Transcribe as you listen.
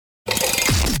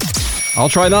I'll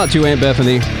try not to, Aunt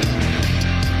Bethany.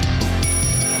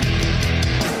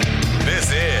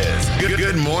 This is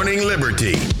Good Morning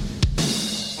Liberty.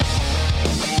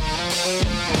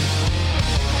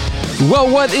 Well,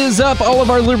 what is up, all of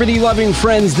our liberty-loving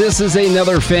friends? This is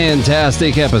another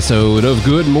fantastic episode of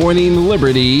Good Morning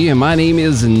Liberty. And my name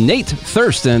is Nate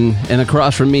Thurston, and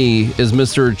across from me is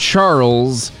Mr.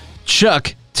 Charles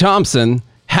Chuck Thompson.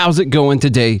 How's it going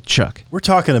today, Chuck? We're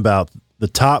talking about the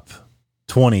top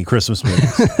 20 Christmas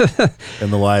movies in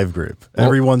the live group.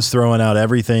 Everyone's throwing out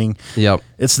everything. Yep.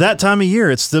 It's that time of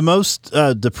year. It's the most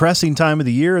depressing time of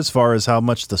the year as far as how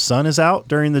much the sun is out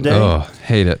during the day. Oh,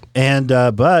 hate it. And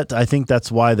but I think that's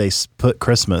why they put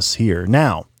Christmas here.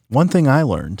 Now, one thing I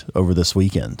learned over this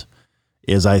weekend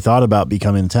is I thought about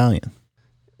becoming Italian.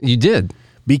 You did?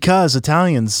 Because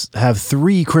Italians have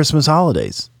 3 Christmas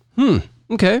holidays.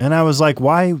 Okay. And I was like,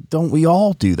 why don't we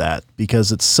all do that?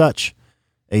 Because it's such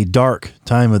a dark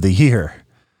time of the year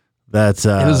that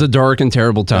it is a dark and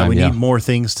terrible time. We need more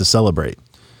things to celebrate.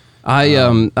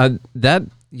 You let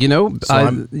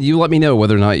me know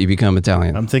whether or not you become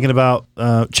Italian. I'm thinking about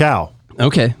ciao.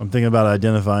 Okay. I'm thinking about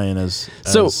identifying as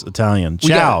Italian.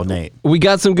 Ciao, Nate. We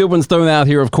got some good ones thrown out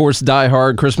here. Of course, Die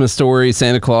Hard, Christmas Story,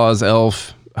 Santa Claus,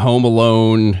 Elf, Home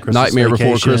Alone, Nightmare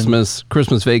Before Christmas,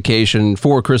 Christmas Vacation,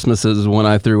 4 Christmases is one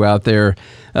I threw out there.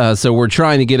 So we're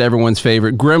trying to get everyone's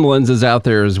favorite. Gremlins is out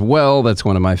there as well. That's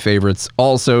one of my favorites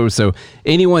also. So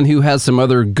anyone who has some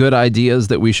other good ideas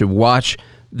that we should watch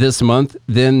this month,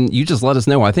 then you just let us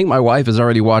know. I think my wife has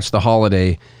already watched The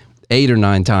Holiday 8 or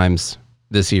 9 times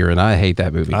this year, and I hate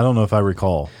that movie. I don't know if I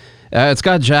recall. It's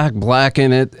got Jack Black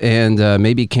in it and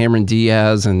maybe Cameron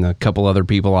Diaz and a couple other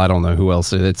people. I don't know who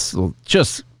else. It's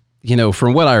just,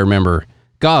 from what I remember,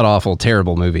 god-awful,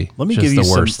 terrible movie. Let me give you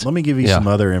some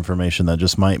other information that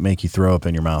just might make you throw up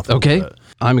in your mouth. Okay,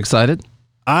 I'm excited.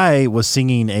 I was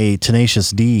singing a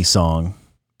Tenacious D song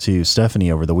to Stephanie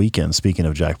over the weekend, speaking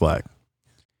of Jack Black.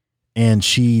 And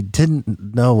she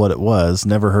didn't know what it was,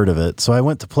 never heard of it. So I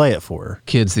went to play it for her.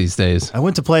 Kids these days. I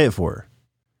went to play it for her.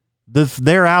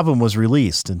 Their album was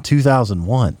released in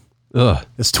 2001. Ugh.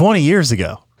 It's 20 years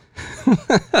ago.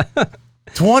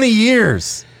 20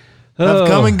 years have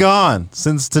come and gone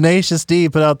since Tenacious D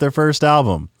put out their first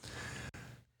album.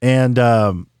 And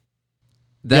I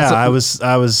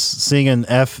was singing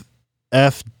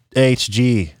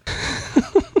FHG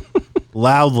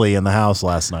loudly in the house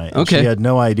last night. Okay. She had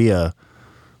no idea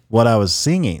what I was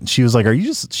singing. She was like,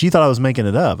 she thought I was making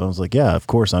it up. I was like, yeah, of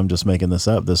course I'm just making this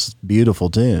up, this beautiful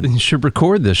tune. You should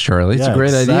record this, Charlie. It's a great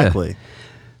idea. Exactly.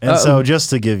 And so just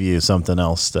to give you something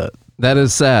else that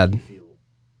is sad.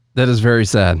 That is very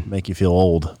sad. Make you feel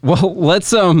old. Well,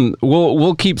 let's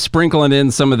we'll keep sprinkling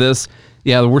in some of this.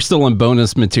 Yeah, we're still in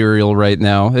bonus material right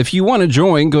now. If you want to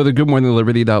join, go to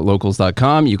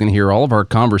goodmorningliberty.locals.com. You can hear all of our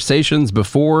conversations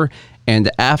before and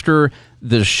after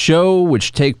the show,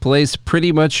 which take place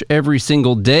pretty much every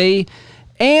single day.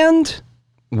 And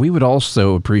we would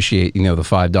also appreciate, the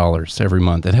 $5 every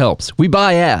month. It helps. We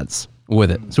buy ads with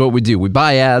it. So what we do, we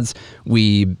buy ads,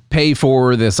 we pay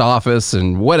for this office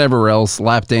and whatever else,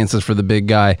 lap dances for the big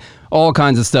guy, all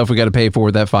kinds of stuff we got to pay for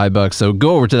with that $5. So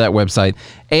go over to that website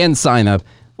and sign up.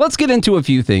 Let's get into a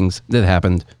few things that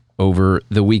happened over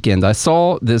the weekend. I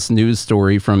saw this news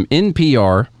story from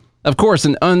NPR. Of course,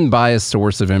 an unbiased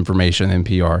source of information,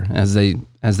 NPR, as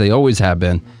they always have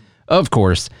been, of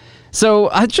course. So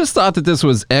I just thought that this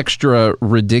was extra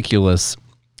ridiculous.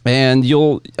 And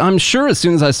I'm sure as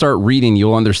soon as I start reading,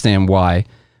 you'll understand why.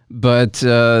 But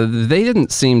they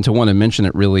didn't seem to want to mention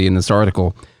it really in this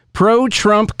article.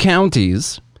 Pro-Trump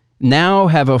counties now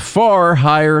have far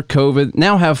higher COVID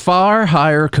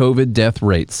death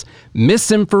rates.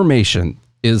 Misinformation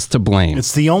is to blame.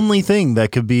 It's the only thing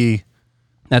that could be.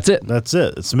 That's it.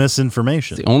 It's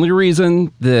misinformation. It's the only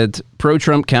reason that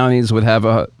pro-Trump counties would have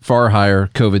a far higher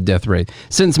COVID death rate.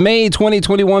 Since May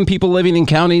 2021, people living in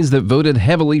counties that voted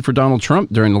heavily for Donald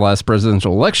Trump during the last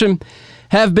presidential election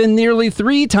have been nearly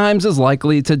 3 times as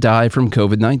likely to die from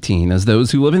COVID-19 as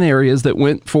those who live in areas that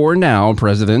went for now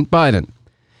President Biden.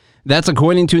 That's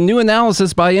according to a new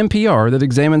analysis by NPR that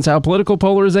examines how political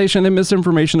polarization and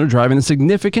misinformation are driving a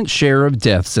significant share of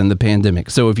deaths in the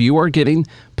pandemic. So if you are getting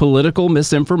political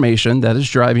misinformation, that is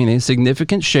driving a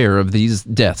significant share of these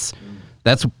deaths.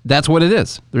 That's what it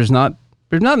is. There's not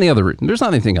any other reason. There's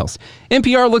not anything else.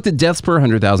 NPR looked at deaths per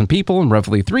 100,000 people in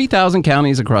roughly 3,000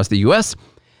 counties across the U.S.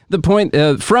 The point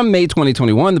from May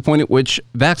 2021, the point at which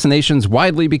vaccinations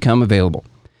widely become available.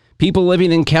 People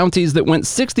living in counties that went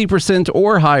 60%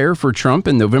 or higher for Trump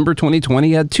in November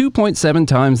 2020 had 2.7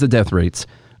 times the death rates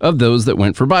of those that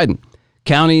went for Biden.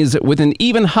 Counties with an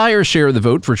even higher share of the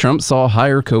vote for Trump saw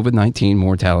higher COVID-19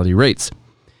 mortality rates.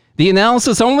 The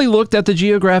analysis only looked at the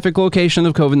geographic location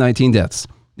of COVID-19 deaths.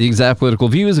 The exact political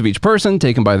views of each person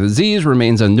taken by the disease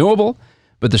remains unknowable,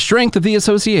 but the strength of the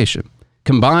association,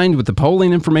 combined with the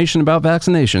polling information about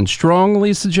vaccination,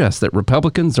 strongly suggests that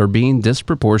Republicans are being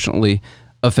disproportionately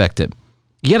affected.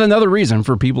 Yet another reason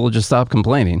for people to just stop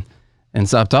complaining and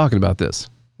stop talking about this.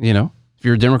 You know, if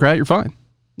you're a Democrat, you're fine.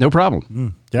 No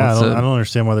problem. Yeah, I don't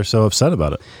understand why they're so upset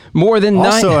about it. More than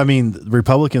Also, I mean,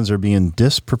 Republicans are being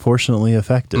disproportionately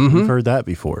affected. We've heard that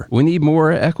before. We need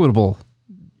more equitable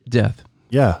death.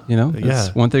 Yeah. You know,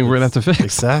 that's one thing we're going to have to fix.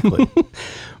 Exactly.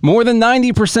 More than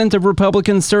 90% of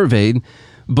Republicans surveyed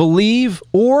believe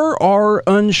or are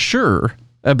unsure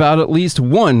about at least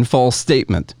one false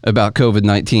statement about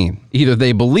COVID-19. Either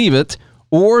they believe it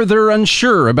or they're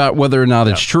unsure about whether or not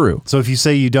it's true. So if you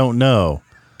say you don't know,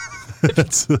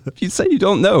 if you say you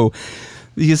don't know,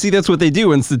 you see, that's what they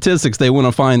do in statistics. They want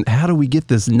to find, how do we get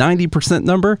this 90%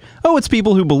 number? Oh, it's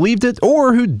people who believed it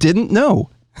or who didn't know.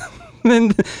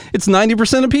 And it's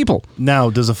 90% of people.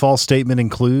 Now, does a false statement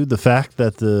include the fact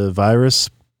that the virus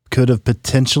could have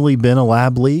potentially been a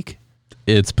lab leak?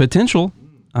 It's potential.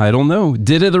 I don't know.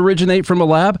 Did it originate from a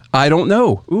lab? I don't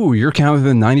know. Ooh, you're counting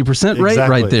the 90% rate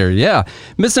right there. Yeah.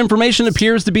 Misinformation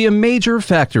appears to be a major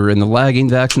factor in the lagging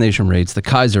vaccination rates. The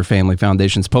Kaiser Family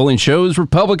Foundation's polling shows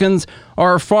Republicans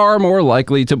are far more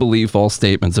likely to believe false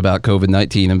statements about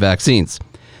COVID-19 and vaccines.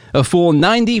 A full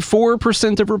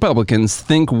 94% of Republicans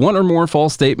think one or more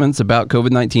false statements about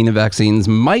COVID-19 and vaccines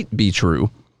might be true,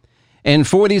 and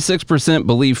 46%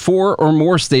 believe 4 or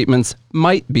more statements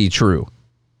might be true.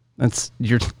 That's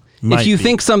if you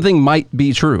think something might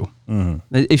be true,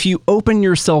 if you open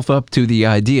yourself up to the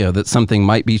idea that something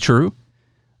might be true,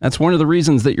 that's one of the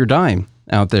reasons that you're dying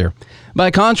out there. By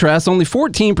contrast, only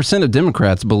 14% of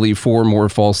Democrats believe 4 or more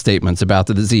false statements about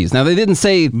the disease. Now, they didn't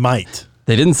say might.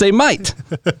 They didn't say might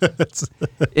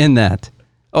in that.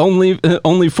 Only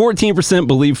 14%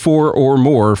 believe 4 or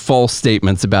more false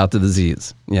statements about the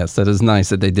disease. Yes, that is nice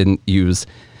that they didn't use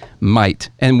might.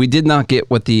 And we did not get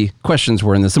what the questions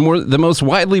were in this. The most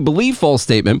widely believed false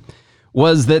statement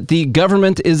was that the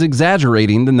government is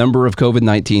exaggerating the number of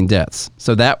COVID-19 deaths.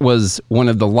 So that was one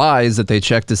of the lies that they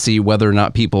checked to see whether or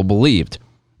not people believed.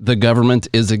 The government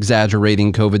is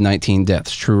exaggerating COVID-19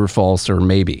 deaths, true or false or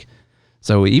maybe.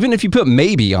 So even if you put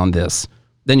maybe on this,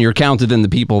 then you're counted in the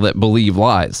people that believe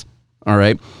lies. All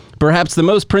right. Perhaps the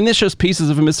most pernicious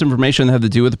pieces of misinformation have to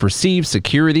do with the perceived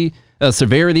severity of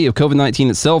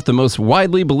COVID-19 itself. The most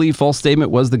widely believed false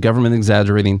statement was the government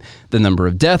exaggerating the number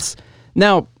of deaths.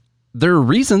 Now, there are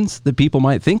reasons that people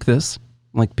might think this,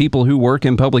 like people who work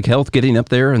in public health getting up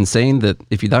there and saying that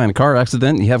if you die in a car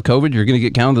accident and you have COVID, you're going to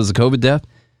get counted as a COVID death.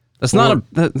 It's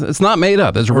not made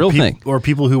up. It's a real thing. Or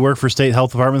people who work for state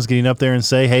health departments getting up there and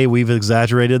say, hey, we've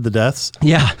exaggerated the deaths.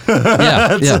 Yeah.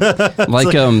 Yeah.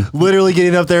 Like literally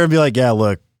getting up there and be like, yeah,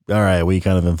 look, all right, we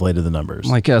kind of inflated the numbers.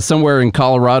 Like somewhere in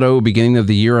Colorado, beginning of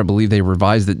the year, I believe they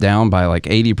revised it down by like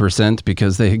 80%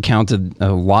 because they had counted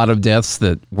a lot of deaths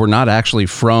that were not actually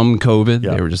from COVID.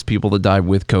 Yep. They were just people that died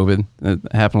with COVID. It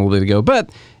happened a little bit ago. But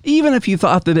even if you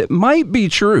thought that it might be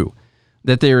true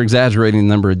that they are exaggerating the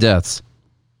number of deaths,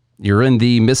 you're in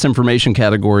the misinformation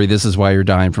category. This is why you're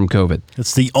dying from COVID.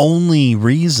 It's the only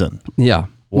reason. Yeah.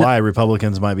 Why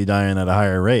Republicans might be dying at a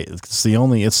higher rate. It's the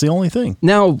only thing.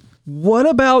 Now, what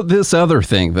about this other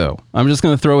thing, though? I'm just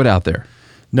going to throw it out there.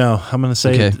 No, I'm going to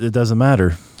say it doesn't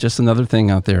matter. Just another thing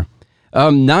out there.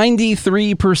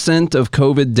 93% of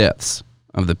COVID deaths,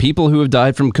 of the people who have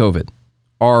died from COVID,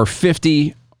 are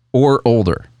 50 or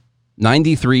older.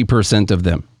 93% of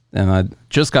them. And I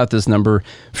just got this number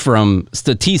from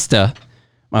Statista,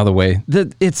 by the way.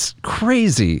 That it's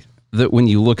crazy that when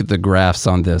you look at the graphs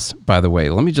on this, by the way,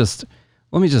 let me just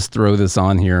throw this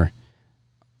on here.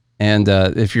 And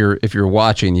if you're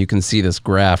watching, you can see this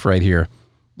graph right here.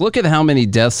 Look at how many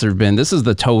deaths there have been. This is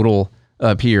the total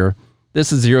up here.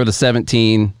 This is 0 to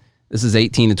 17. This is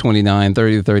 18 to 29,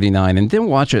 30 to 39. And then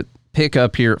watch it pick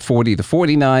up here at 40 to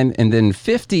 49. And then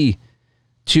 50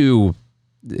 to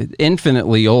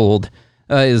infinitely old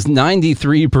is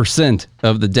 93%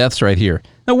 of the deaths right here.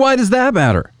 Now, why does that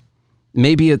matter?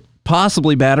 Maybe it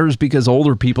possibly matters because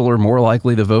older people are more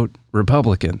likely to vote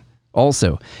Republican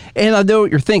also. And I know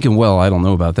what you're thinking, well, I don't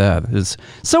know about that.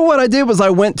 So what I did was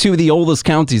I went to the oldest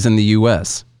counties in the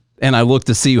U.S. and I looked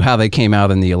to see how they came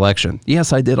out in the election.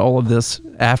 Yes, I did all of this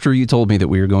after you told me that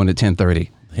we were going to 10:30.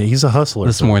 He's a hustler.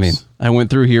 This morning. I went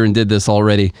through here and did this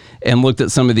already and looked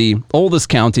at some of the oldest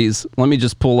counties. Let me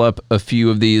just pull up a few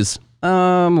of these.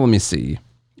 Let me see.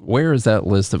 Where is that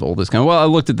list of oldest county? Well, I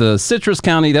looked at the Citrus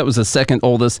County. That was the second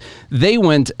oldest. They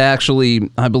went actually,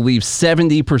 I believe,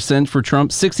 70% for Trump.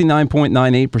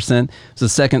 69.98% is the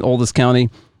second oldest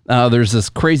county. There's this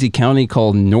crazy county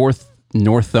called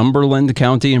Northumberland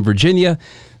County in Virginia.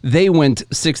 They went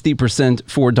 60%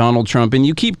 for Donald Trump. And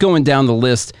you keep going down the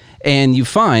list, and you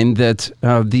find that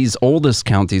these oldest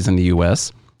counties in the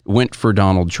U.S. went for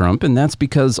Donald Trump, and that's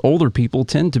because older people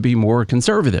tend to be more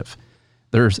conservative.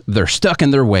 They're stuck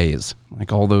in their ways,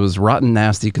 like all those rotten,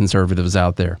 nasty conservatives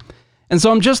out there. And so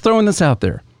I'm just throwing this out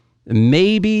there.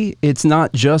 Maybe it's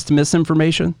not just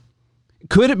misinformation.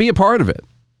 Could it be a part of it?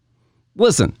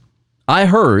 Listen, I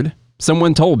heard,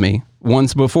 someone told me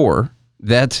once before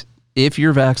that if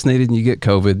you're vaccinated and you get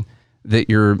COVID,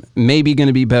 that you're maybe going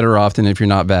to be better off than if you're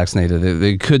not vaccinated.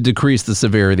 It could decrease the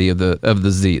severity of the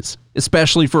disease,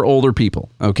 especially for older people,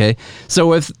 okay?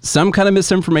 So if some kind of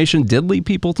misinformation did lead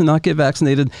people to not get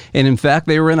vaccinated, and in fact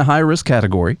they were in a high-risk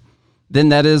category, then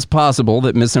that is possible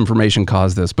that misinformation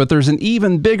caused this. But there's an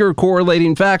even bigger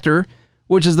correlating factor,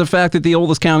 which is the fact that the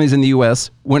oldest counties in the U.S.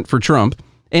 went for Trump,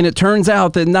 and it turns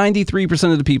out that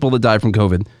 93% of the people that died from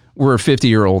COVID were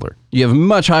 50 or older. You have a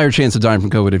much higher chance of dying from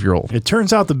COVID if you're old. It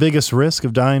turns out the biggest risk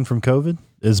of dying from COVID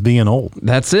is being old.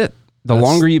 That's it. The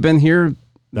longer you've been here,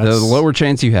 the lower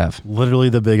chance you have. Literally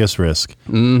the biggest risk.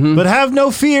 Mm-hmm. But have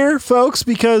no fear, folks,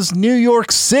 because New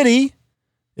York City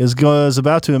is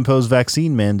about to impose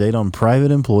vaccine mandate on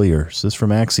private employers. This is from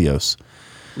Axios.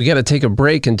 We got to take a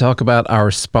break and talk about our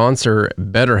sponsor,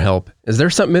 BetterHelp. Is there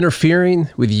something interfering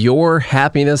with your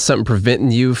happiness, something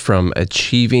preventing you from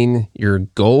achieving your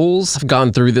goals? I've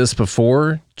gone through this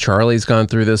before. Charlie's gone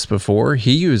through this before.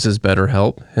 He uses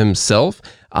BetterHelp himself.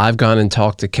 I've gone and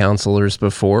talked to counselors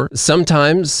before.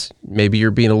 Sometimes maybe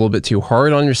you're being a little bit too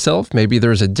hard on yourself. Maybe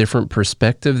there's a different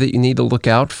perspective that you need to look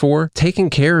out for. Taking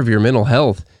care of your mental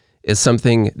health is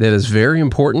something that is very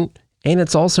important. And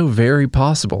it's also very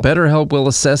possible. BetterHelp will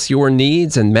assess your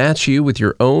needs and match you with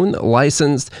your own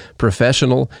licensed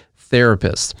professional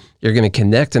therapist. You're going to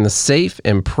connect in a safe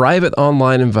and private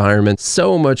online environment,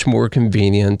 so much more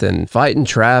convenient than fighting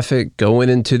traffic, going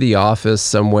into the office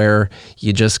somewhere.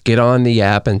 You just get on the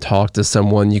app and talk to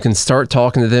someone. You can start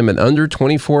talking to them in under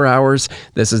 24 hours.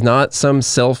 This is not some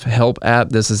self-help app.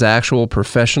 This is actual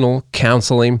professional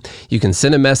counseling. You can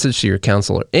send a message to your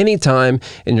counselor anytime,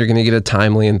 and you're going to get a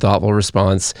timely and thoughtful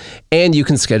response. And you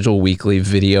can schedule weekly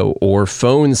video or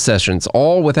phone sessions,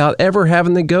 all without ever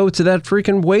having to go to that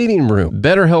freaking waiting room.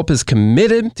 BetterHelp is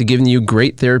committed to giving you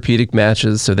great therapeutic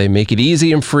matches, so they make it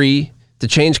easy and free to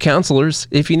change counselors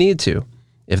if you need to.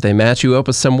 If they match you up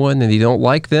with someone and you don't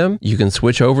like them, you can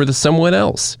switch over to someone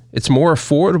else. It's more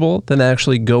affordable than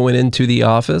actually going into the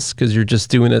office because you're just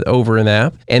doing it over an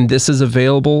app. And this is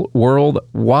available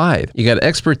worldwide. You got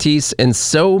expertise in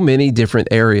so many different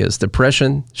areas: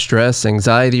 depression, stress,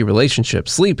 anxiety,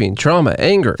 relationships, sleeping, trauma,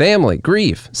 anger, family,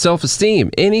 grief,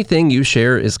 self-esteem. Anything you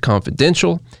share is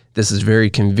confidential. This is very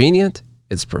convenient.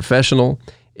 It's professional.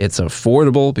 It's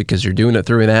affordable because you're doing it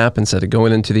through an app instead of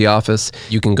going into the office.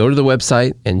 You can go to the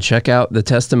website and check out the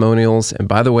testimonials. And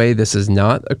by the way, this is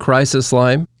not a crisis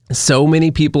line. So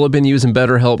many people have been using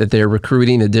BetterHelp that they're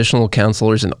recruiting additional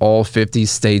counselors in all 50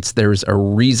 states. There's a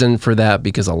reason for that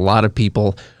because a lot of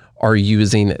people are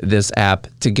using this app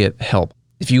to get help.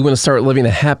 If you want to start living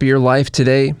a happier life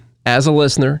today, as a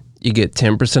listener, you get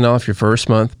 10% off your first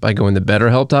month by going to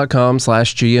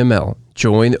betterhelp.com/GML.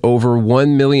 Join over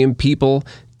 1 million people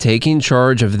taking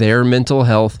charge of their mental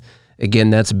health.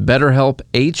 Again, that's BetterHelp,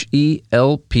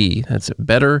 H-E-L-P. That's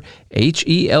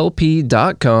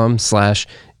betterhelp.com/GML.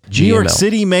 New York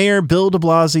City Mayor Bill de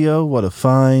Blasio, what a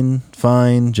fine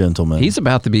gentleman. He's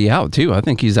about to be out, too. I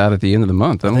think he's out at the end of the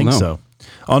month. I don't know. So.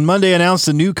 On Monday, announced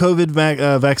a new COVID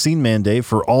vaccine mandate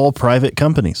for all private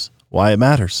companies. Why it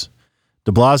matters.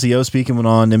 De Blasio, speaking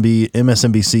on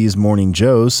MSNBC's Morning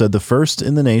Joe, said the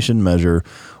first-in-the-nation measure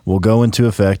will go into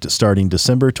effect starting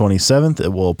December 27th.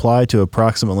 It will apply to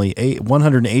approximately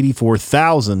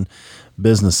 184,000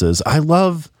 businesses. I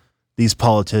love these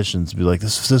politicians be like,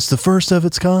 this is the first of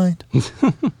its kind.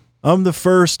 I'm the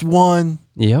first one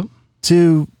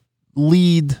to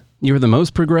lead. You were the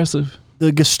most progressive.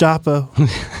 The Gestapo.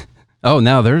 Oh,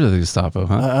 now they're the Gestapo,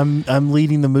 huh? I'm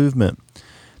leading the movement.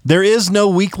 There is no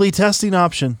weekly testing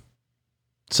option.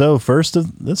 So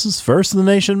this is first in the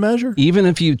nation measure. Even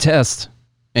if you test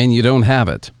and you don't have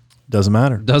it. Doesn't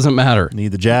matter. Doesn't matter.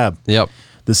 Need the jab. Yep.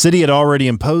 The city had already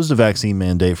imposed a vaccine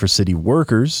mandate for city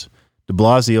workers. De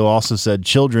Blasio also said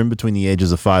children between the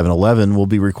ages of 5 and 11 will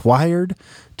be required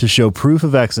to show proof of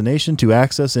vaccination to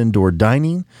access indoor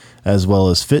dining, as well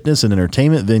as fitness and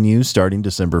entertainment venues starting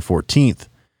December 14th.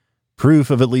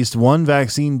 Proof of at least one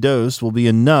vaccine dose will be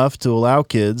enough to allow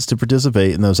kids to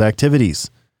participate in those activities.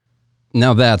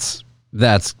 Now that's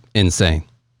insane.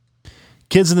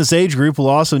 Kids in this age group will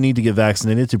also need to get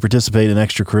vaccinated to participate in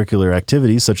extracurricular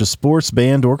activities such as sports,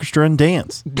 band, orchestra, and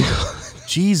dance.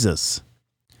 Jesus.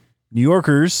 New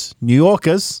Yorkers,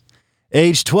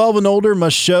 aged 12 and older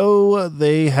must show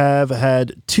they have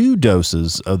had 2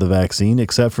 doses of the vaccine,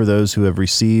 except for those who have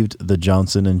received the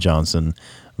Johnson & Johnson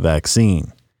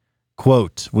vaccine.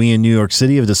 Quote, we in New York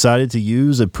City have decided to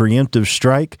use a preemptive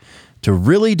strike to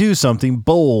really do something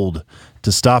bold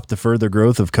to stop the further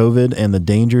growth of COVID and the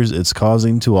dangers it's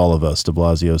causing to all of us, de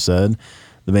Blasio said.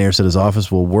 The mayor said his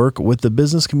office will work with the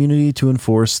business community to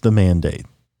enforce the mandate.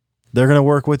 They're going to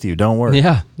work with you. Don't worry.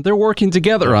 Yeah, they're working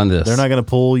together on this. They're not going to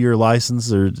pull your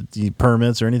license or the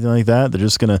permits or anything like that. They're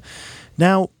just going to.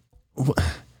 Now,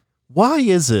 why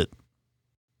is it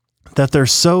that they're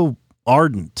so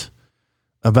ardent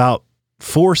about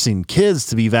forcing kids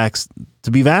to be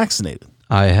vaccinated?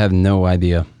 I have no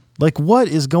idea. Like, what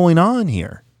is going on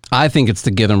here? I think it's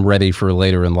to get them ready for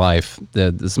later in life.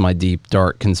 This is my deep,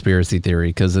 dark conspiracy theory,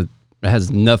 because it has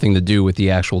nothing to do with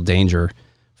the actual danger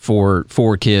for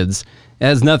kids. It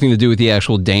has nothing to do with the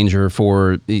actual danger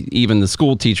for even the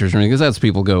school teachers, because that's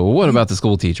people go, well, what about the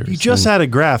school teachers? You just had a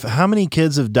graph. How many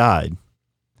kids have died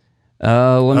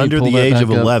under the age of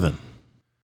 11?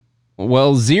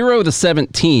 Well, 0 to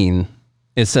 17,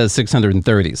 it says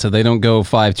 630. So they don't go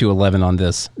 5 to 11 on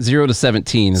this. 0 to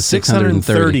 17 is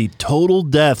 630 total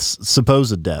deaths,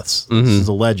 supposed deaths. Mm-hmm. This is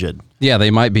alleged. Yeah, they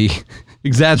might be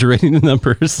exaggerating the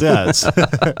numbers. Yeah,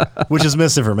 which is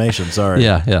misinformation. Sorry.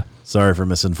 Yeah. Sorry for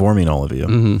misinforming all of you.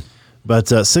 Mm-hmm. But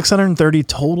 630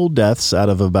 total deaths out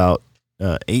of about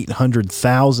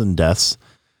 800,000 deaths.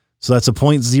 So that's a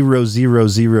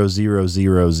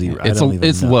 0.0000000.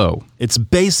 It's low. It's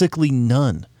basically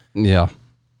none. Yeah.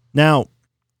 Now,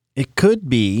 it could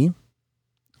be,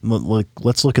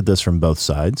 let's look at this from both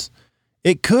sides.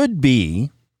 It could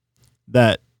be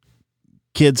that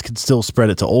kids could still spread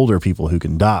it to older people who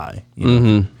can die. You know?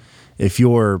 Mm-hmm. If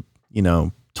you're,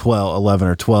 11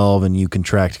 or 12 and you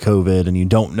contract COVID and you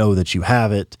don't know that you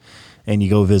have it and you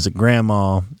go visit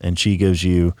grandma and she gives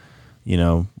you,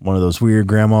 one of those weird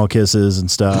grandma kisses and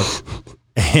stuff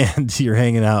and you're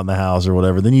hanging out in the house or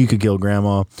whatever, then you could kill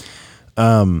grandma.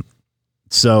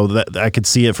 So that I could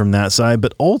see it from that side.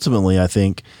 But ultimately, I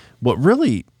think what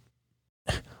really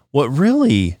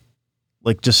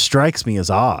like just strikes me as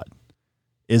odd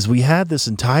is we had this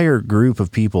entire group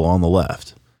of people on the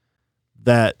left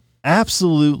that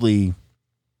absolutely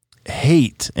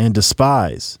hate and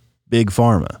despise Big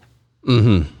Pharma.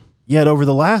 Mm-hmm. Yet over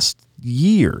the last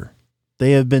year,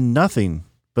 they have been nothing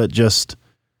but just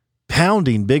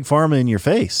pounding Big Pharma in your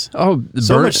face. Oh,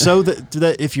 so much so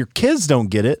that if your kids don't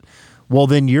get it, well,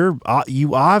 then you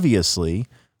obviously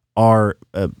are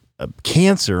a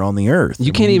cancer on the earth.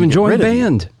 You can't even join a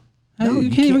band. No,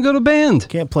 you can't even go to band.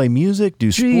 Can't play music, do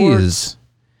Jeez. sports.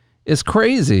 It's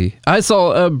crazy. I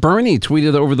saw Bernie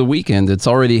tweeted over the weekend. It's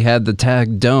already had the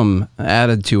tag "dumb"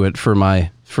 added to it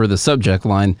for the subject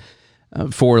line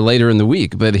for later in the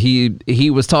week. But he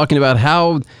was talking about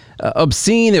how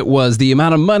obscene it was, the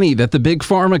amount of money that the big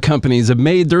pharma companies have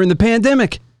made during the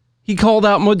pandemic. He called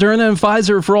out Moderna and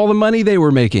Pfizer for all the money they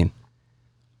were making.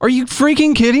 Are you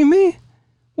freaking kidding me?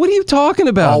 What are you talking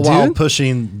about, all dude? while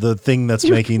pushing the thing that's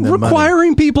making them money.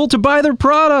 Requiring people to buy their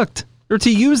product or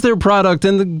to use their product,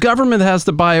 and the government has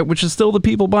to buy it, which is still the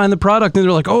people buying the product. And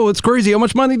they're like, oh, it's crazy how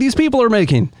much money these people are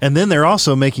making. And then they're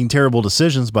also making terrible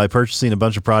decisions by purchasing a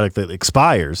bunch of product that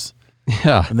expires.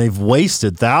 Yeah. And they've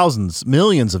wasted thousands,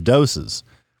 millions of doses.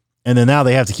 And then now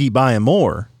they have to keep buying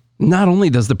more. Not only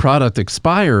does the product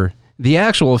expire, the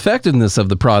actual effectiveness of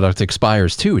the product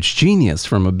expires too. It's genius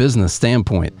from a business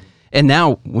standpoint. And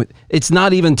now it's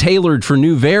not even tailored for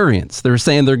new variants. They're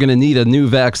saying they're going to need a new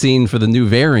vaccine for the new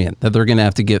variant that they're going to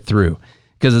have to get through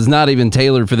because it's not even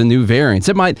tailored for the new variants.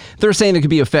 They're saying it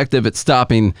could be effective at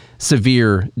stopping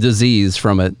severe disease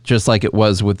from it, just like it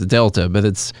was with the Delta, but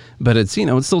it's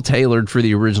it's still tailored for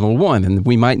the original one. And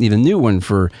we might need a new one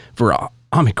for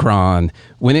Omicron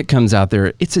when it comes out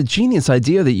there. It's a genius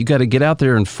idea that you got to get out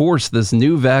there and force this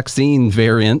new vaccine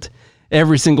variant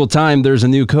every single time there's a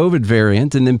new COVID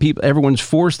variant, and then everyone's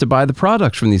forced to buy the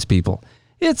products from these people.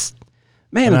 It's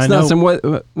nuts. And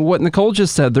what Nicole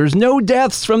just said, there's no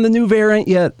deaths from the new variant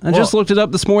yet. I just looked it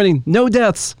up this morning. No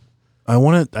deaths.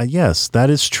 Yes, that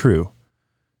is true.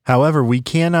 However, we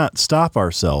cannot stop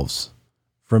ourselves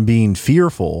from being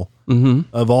fearful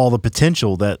of all the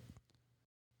potential death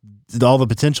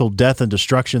and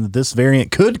destruction that this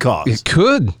variant could cause. It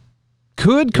could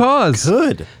cause. It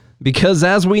could. Because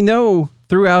as we know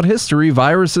throughout history,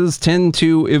 viruses tend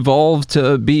to evolve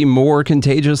to be more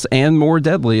contagious and more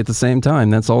deadly at the same time.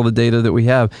 That's all the data that we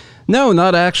have. No,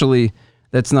 not actually.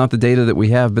 That's not the data that we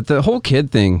have. But the whole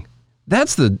kid thing,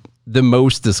 that's the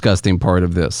most disgusting part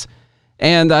of this.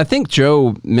 And I think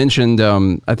Joe mentioned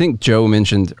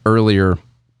earlier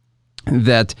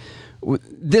that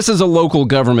this is a local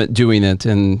government doing it,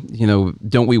 and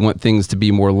don't we want things to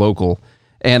be more local?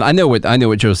 And I know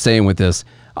what Joe's saying with this.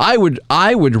 I would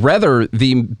rather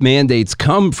the mandates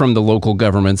come from the local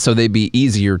government so they'd be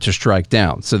easier to strike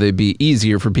down, so they'd be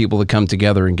easier for people to come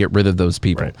together and get rid of those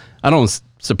people. Right. I don't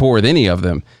support any of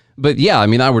them, but yeah, I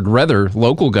mean, I would rather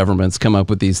local governments come up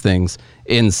with these things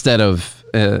instead of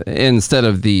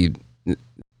the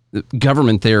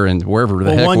government there and wherever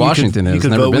the heck Washington is. You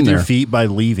could Never vote been with there. your feet by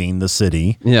leaving the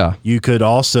city. Yeah. You could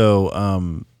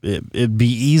also it'd be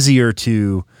easier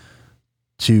to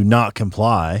not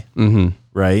comply,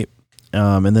 right?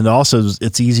 And then also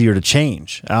it's easier to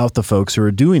change out the folks who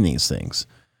are doing these things.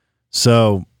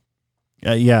 So,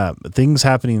 things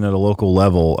happening at a local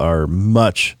level are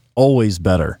always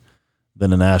better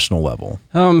than a national level.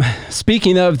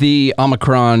 Speaking of the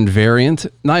Omicron variant,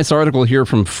 nice article here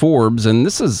from Forbes, and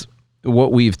this is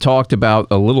what we've talked about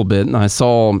a little bit, and I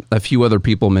saw a few other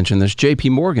people mention this.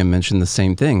 JP Morgan mentioned the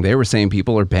same thing. They were saying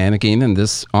people are panicking, and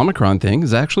this Omicron thing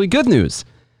is actually good news.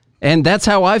 And that's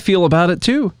how I feel about it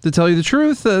too, to tell you the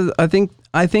truth. I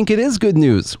think it is good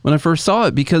news when I first saw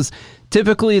it, because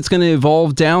typically it's going to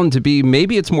evolve down to be,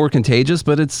 maybe it's more contagious,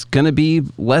 but it's going to be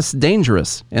less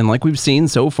dangerous. And like we've seen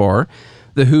so far,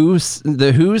 the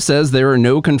WHO says there are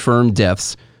no confirmed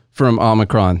deaths from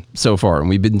Omicron so far. And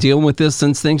we've been dealing with this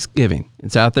since Thanksgiving.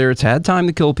 It's out there. It's had time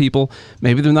to kill people.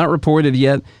 Maybe they're not reported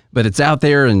yet, but it's out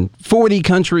there in 40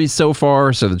 countries so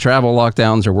far. So the travel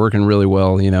lockdowns are working really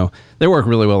well. They work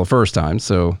really well the first time.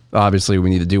 So obviously we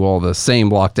need to do all the same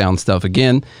lockdown stuff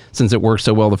again since it worked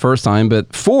so well the first time.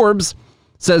 But Forbes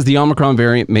says the Omicron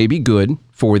variant may be good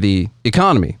for the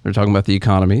economy. They're talking about the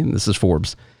economy, and this is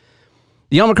Forbes.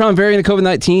 The Omicron variant of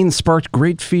COVID-19 sparked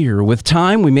great fear. With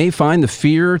time, we may find the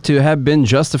fear to have been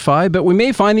justified, but we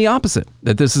may find the opposite,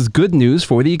 that this is good news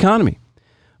for the economy.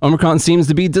 Omicron seems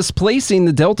to be displacing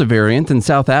the Delta variant in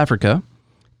South Africa.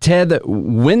 Ted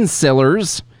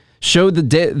Winsellers showed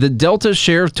the Delta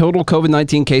share of total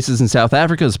COVID-19 cases in South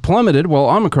Africa has plummeted while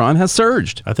Omicron has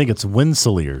surged. I think it's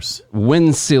Winsellers,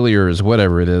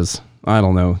 whatever it is. I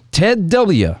don't know. Ted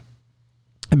W.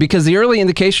 Because the early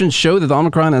indications show that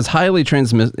Omicron was highly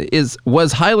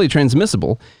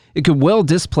transmissible, it could well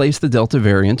displace the Delta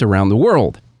variant around the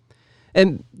world.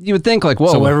 And you would think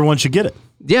so everyone should get it.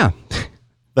 Yeah.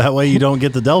 That way you don't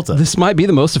get the Delta. This might be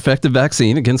the most effective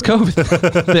vaccine against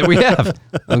COVID that we have.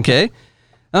 Okay.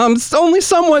 It's only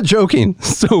somewhat joking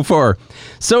so far.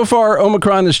 So far,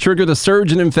 Omicron has triggered a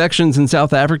surge in infections in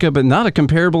South Africa, but not a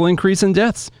comparable increase in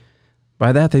deaths.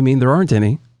 By that, they mean there aren't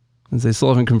any, as they still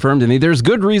haven't confirmed any. There's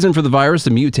good reason for the virus to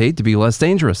mutate to be less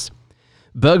dangerous.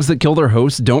 Bugs that kill their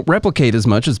hosts don't replicate as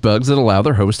much as bugs that allow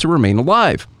their hosts to remain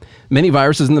alive. Many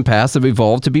viruses in the past have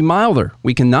evolved to be milder.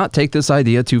 We cannot take this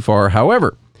idea too far,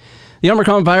 however. The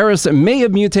Omicron virus may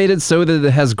have mutated so that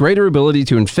it has greater ability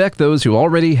to infect those who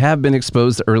already have been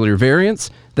exposed to earlier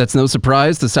variants. That's no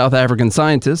surprise to South African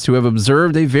scientists who have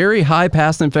observed a very high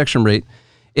past infection rate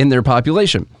in their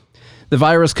population. The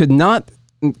virus could not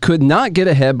get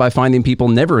ahead by finding people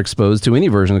never exposed to any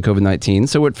version of COVID-19,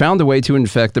 so it found a way to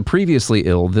infect the previously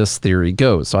ill, this theory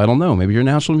goes. So I don't know. Maybe your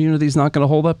natural immunity is not going to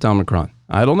hold up to Omicron.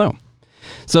 I don't know.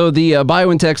 So the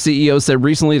BioNTech CEO said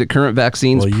recently that current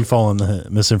vaccines... Well, you fall in the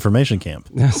misinformation camp.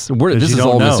 Yes, this is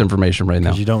all misinformation right now.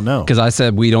 Because you don't know. Because I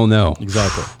said we don't know.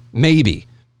 Exactly. Maybe.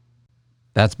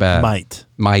 That's bad.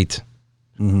 Might.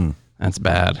 Mm-hmm. That's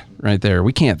bad right there.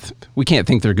 We can't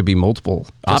think there could be multiple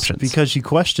options. Because you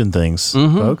question things,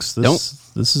 folks.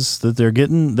 This is that they're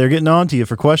getting on to you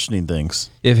for questioning things.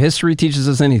 If history teaches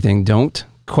us anything, don't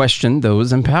question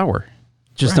those in power.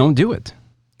 Just don't do it.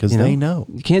 Because they know.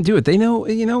 You can't do it. They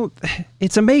know,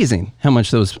 it's amazing how much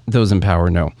those in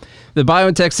power know. The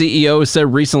BioNTech CEO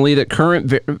said recently that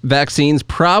current vaccines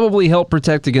probably help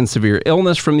protect against severe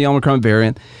illness from the Omicron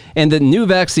variant, and that new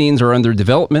vaccines are under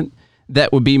development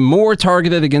that would be more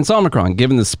targeted against Omicron.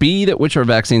 Given the speed at which our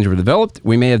vaccines were developed,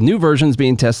 we may have new versions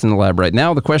being tested in the lab right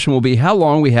now. The question will be how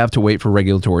long we have to wait for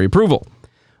regulatory approval.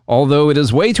 Although it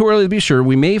is way too early to be sure,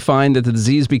 we may find that the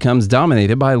disease becomes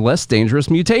dominated by a less dangerous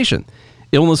mutation.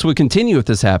 Illness would continue if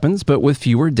this happens, but with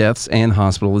fewer deaths and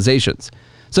hospitalizations.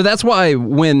 So that's why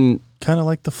when... Kind of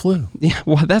like the flu. Yeah,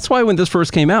 well, that's why when this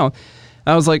first came out,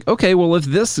 I was like, okay, well, if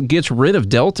this gets rid of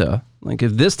Delta, like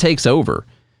if this takes over,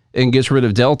 and gets rid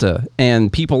of Delta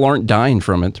and people aren't dying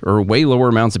from it, or way lower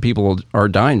amounts of people are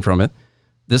dying from it,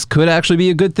 this could actually be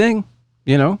a good thing.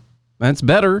 You know, that's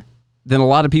better than a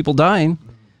lot of people dying.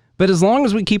 But as long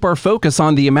as we keep our focus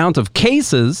on the amount of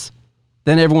cases,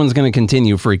 then everyone's going to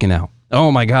continue freaking out.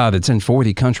 Oh my God, it's in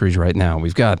 40 countries right now.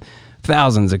 We've got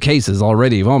thousands of cases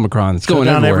already of Omicron. It's going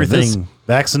down everywhere. Everything.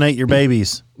 Vaccinate your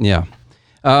babies. Yeah.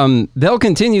 They'll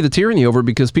continue the tyranny over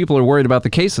because people are worried about the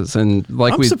cases. And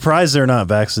like I'm surprised they're not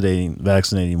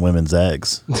vaccinating women's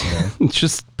eggs. You know? It's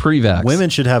just pre-vax. Women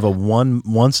should have a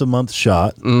once a month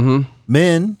shot. Mm-hmm.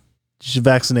 Men should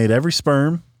vaccinate every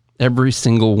sperm. Every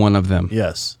single one of them.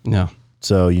 Yes. Yeah.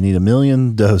 So you need 1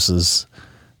 million doses.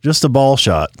 Just a ball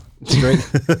shot. Straight,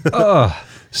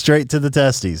 straight to the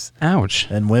testes. Ouch.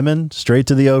 And women, straight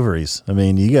to the ovaries. I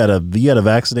mean, you gotta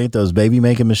vaccinate those baby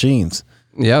making machines.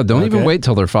 Yeah, don't even wait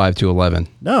till they're 5 to 11.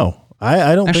 No,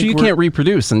 I don't Actually, think you can't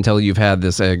reproduce until you've had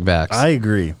this egg vax. I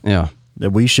agree. Yeah.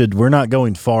 That we're not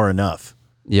going far enough.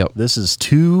 Yep. This is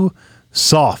too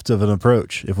soft of an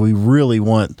approach if we really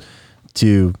want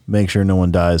to make sure no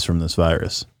one dies from this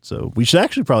virus. So we should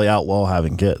actually probably outlaw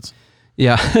having kids.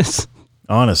 Yeah.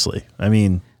 Honestly. I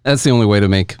mean, that's the only way to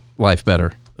make life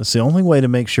better. That's the only way to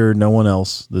make sure no one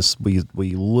else, we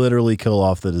literally kill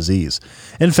off the disease.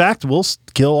 In fact, we'll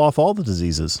kill off all the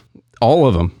diseases. All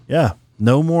of them. Yeah.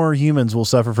 No more humans will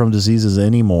suffer from diseases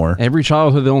anymore. Every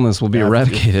childhood illness will be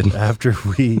eradicated. After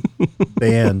we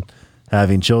ban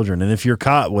having children. And if you're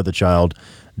caught with a child,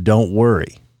 don't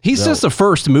worry. He's just a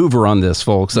first mover on this,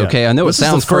 folks. Yeah. Okay, I know it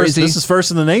sounds crazy. This is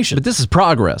first in the nation. But this is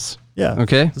progress. Yeah.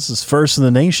 Okay. This is first in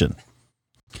the nation.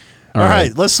 All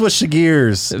right, let's switch the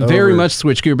gears. Very much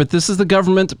switch gear, but this is the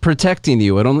government protecting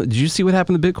you. Did you see what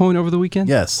happened to Bitcoin over the weekend?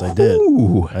 Yes, I did.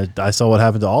 Ooh. I saw what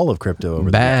happened to all of crypto over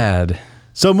the weekend.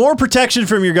 So more protection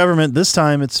from your government. This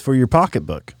time it's for your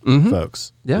pocketbook,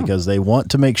 folks. Yeah. Because they want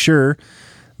to make sure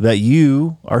that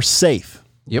you are safe.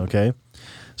 Yep. Okay.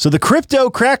 So the crypto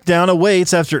crackdown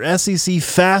awaits after SEC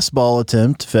fastball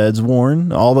attempt, feds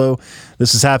warn, although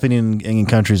this is happening in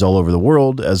countries all over the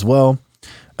world as well.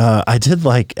 I did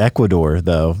like Ecuador,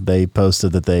 though. They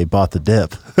posted that they bought the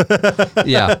dip.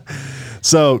 Yeah.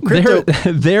 So crypto,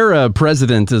 their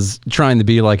president is trying to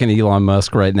be like an Elon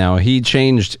Musk right now. He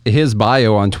changed his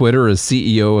bio on Twitter as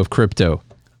CEO of crypto.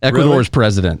 Ecuador's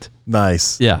president.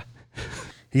 Nice. Yeah.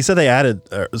 He said they added,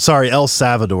 El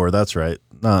Salvador. That's right.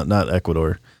 Not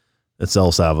Ecuador. It's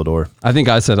El Salvador. I think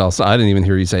I said I didn't even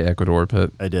hear you say Ecuador,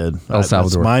 but I did. El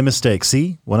Salvador. That's my mistake.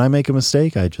 See, when I make a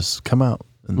mistake, I just come out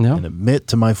and admit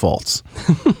to my faults.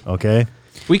 Okay.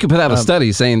 We could put out a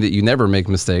study saying that you never make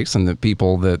mistakes, and that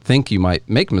people that think you might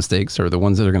make mistakes are the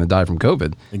ones that are going to die from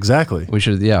COVID. Exactly.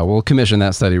 We'll commission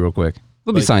that study real quick.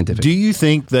 It'll be scientific. Do you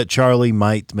think that Charlie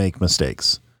might make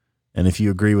mistakes? And if you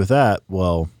agree with that,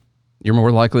 well, you're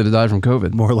more likely to die from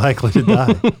COVID. More likely to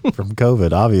die from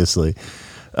COVID, obviously.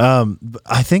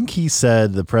 I think he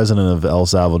said, the president of El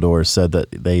Salvador said that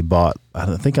they bought,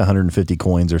 I think 150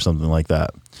 coins or something like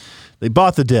that. They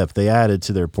bought the dip. They added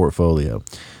to their portfolio.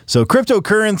 So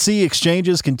cryptocurrency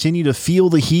exchanges continue to feel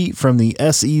the heat from the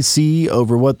SEC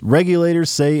over what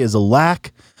regulators say is a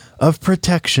lack of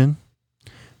protection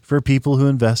for people who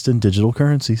invest in digital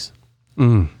currencies.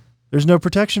 There's no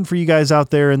protection for you guys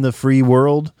out there in the free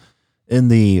world, in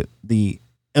the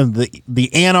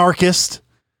anarchist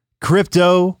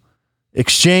crypto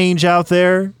exchange out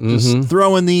there, just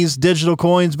throwing these digital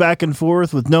coins back and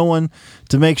forth with no one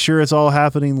to make sure it's all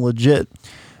happening legit.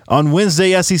 On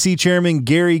Wednesday, SEC Chairman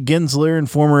Gary Gensler and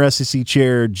former SEC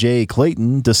Chair Jay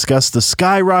Clayton discussed the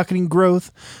skyrocketing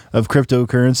growth of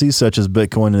cryptocurrencies such as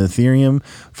Bitcoin and Ethereum,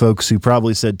 folks who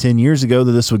probably said 10 years ago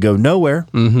that this would go nowhere,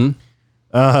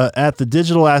 at the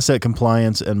Digital Asset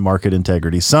Compliance and Market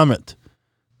Integrity Summit.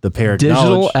 The pair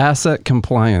Digital Asset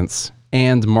Compliance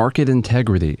and Market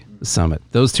Integrity Summit.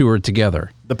 Those two are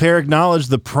together. The pair acknowledged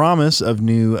the promise of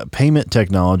new payment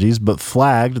technologies, but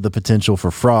flagged the potential for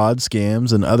fraud,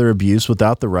 scams, and other abuse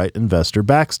without the right investor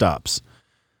backstops.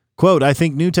 Quote, I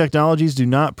think new technologies do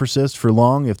not persist for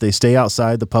long if they stay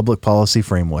outside the public policy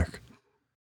framework.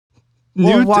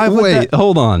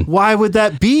 Hold on. Why would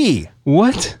that be?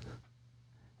 What?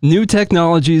 New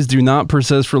technologies do not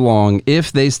persist for long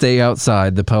if they stay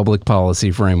outside the public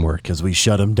policy framework. Because we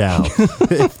shut them down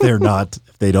if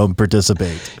they don't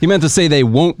participate. You meant to say they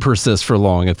won't persist for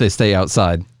long if they stay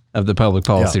outside of the public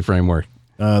policy framework.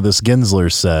 This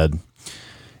Gensler said,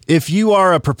 if you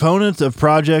are a proponent of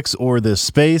projects or this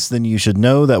space, then you should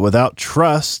know that without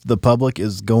trust, the public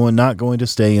is not going to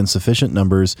stay in sufficient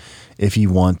numbers if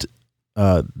you want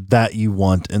that you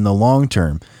want in the long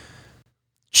term.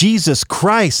 Jesus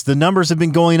Christ, the numbers have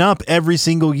been going up every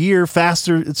single year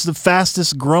faster. It's the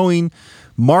fastest growing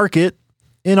market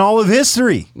in all of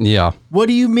history. Yeah. What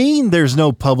do you mean there's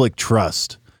no public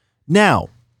trust? Now,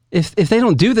 If they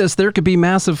don't do this, there could be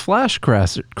massive flash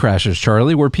crashes,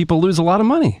 Charlie, where people lose a lot of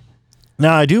money.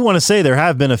 now I do want to say there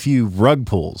have been a few rug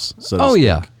pulls. So to Oh, speak.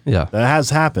 yeah. Yeah. That has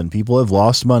happened. People have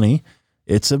lost money.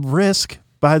 It's a risk,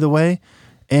 by the way.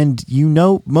 And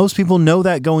most people know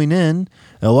that going in.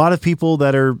 A lot of people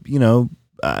that are,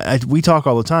 we talk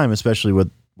all the time, especially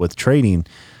with trading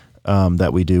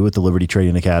that we do with the Liberty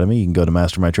Trading Academy. You can go to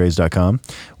mastermytrades.com.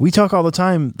 We talk all the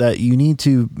time that you need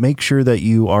to make sure that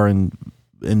you are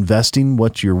investing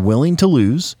what you're willing to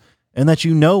lose and that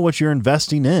you know what you're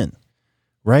investing in,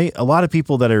 right? A lot of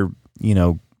people that are,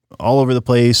 all over the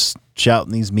place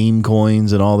shouting these meme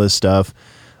coins and all this stuff.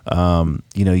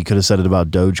 You could have said it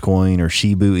about Dogecoin or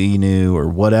Shiba Inu or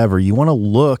whatever. You want to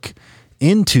look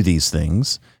into these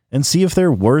things and see if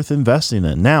they're worth investing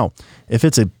in. Now, if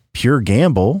it's a pure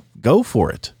gamble, go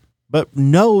for it. But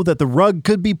know that the rug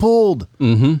could be pulled.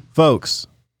 Mm-hmm. Folks,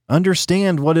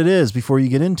 understand what it is before you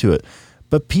get into it.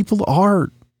 But people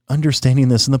are understanding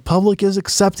this, and the public is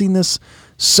accepting this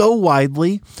so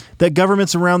widely that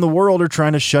governments around the world are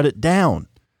trying to shut it down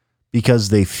because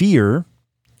they fear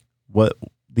what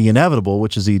the inevitable,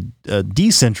 which is the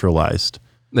decentralized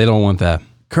They don't want that.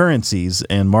 currencies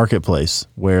and marketplace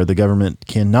where the government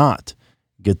cannot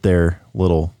get their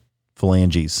little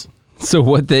phalanges. So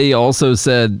what they also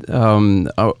said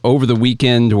over the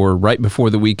weekend or right before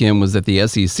the weekend was that the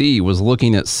SEC was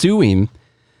looking at suing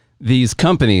these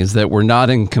companies that were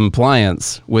not in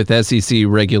compliance with SEC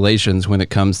regulations when it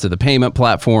comes to the payment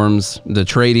platforms, the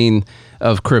trading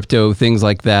of crypto, things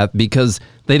like that, because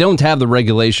they don't have the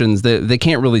regulations. They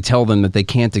can't really tell them that they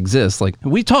can't exist. Like,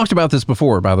 we talked about this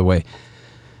before, by the way.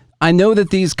 I know that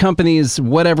these companies,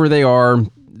 whatever they are,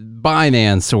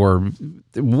 Binance or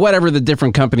whatever the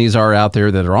different companies are out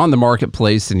there that are on the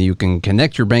marketplace, and you can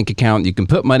connect your bank account, you can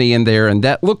put money in there, and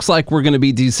that looks like we're going to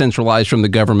be decentralized from the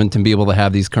government and be able to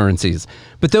have these currencies.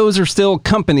 But those are still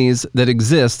companies that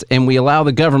exist, and we allow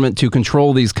the government to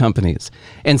control these companies.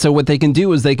 And so what they can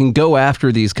do is they can go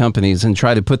after these companies and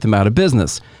try to put them out of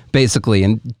business, basically.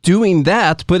 And doing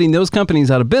that, putting those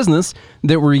companies out of business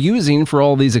that we're using for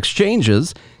all these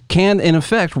exchanges, can, in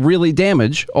effect, really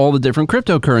damage all the different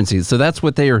cryptocurrencies. So that's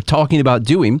what they are talking about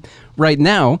doing right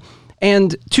now.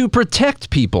 And to protect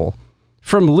people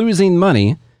from losing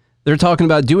money, they're talking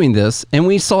about doing this. And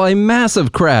we saw a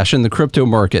massive crash in the crypto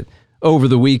market over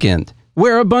the weekend,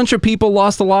 where a bunch of people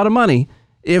lost a lot of money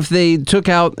if they took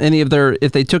out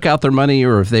their money,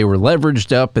 or if they were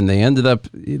leveraged up and they ended up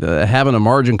having a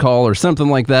margin call or something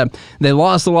like that. They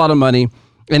lost a lot of money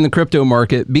in the crypto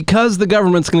market because the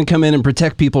government's going to come in and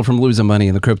protect people from losing money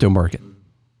in the crypto market.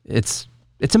 It's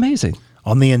amazing.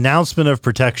 On the announcement of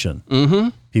protection,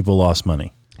 people lost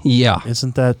money. Yeah.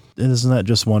 Isn't that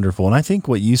just wonderful? And I think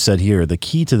what you said here, the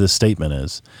key to this statement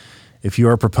is, if you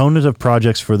are a proponent of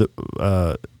projects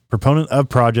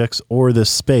or this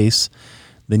space,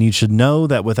 then you should know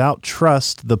that without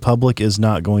trust, the public is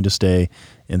not going to stay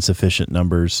in sufficient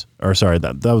numbers. Or sorry,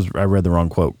 I read the wrong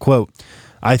quote. Quote,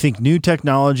 I think new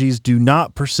technologies do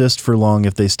not persist for long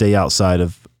if they stay outside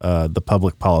of the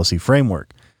public policy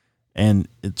framework. And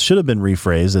it should have been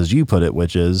rephrased, as you put it,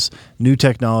 which is new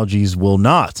technologies will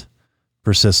not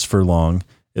persist for long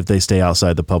if they stay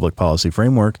outside the public policy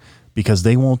framework, because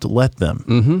they won't let them.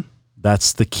 Mm-hmm.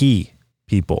 That's the key,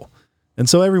 people. And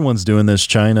so everyone's doing this.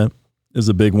 China is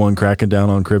a big one cracking down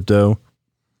on crypto.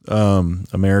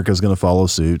 America's going to follow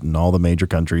suit, and all the major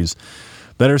countries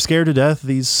that are scared to death,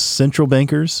 these central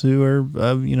bankers who are,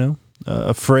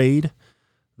 afraid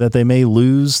that they may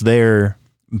lose their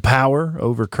power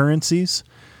over currencies,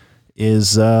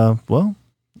 is,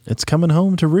 it's coming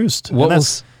home to roost.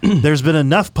 There's been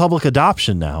enough public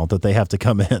adoption now that they have to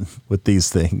come in with these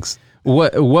things.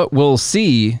 What we'll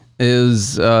see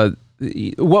is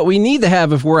what we need to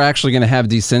have if we're actually going to have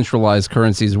decentralized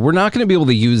currencies. We're not going to be able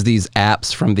to use these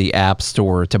apps from the App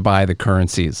Store to buy the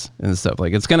currencies and stuff.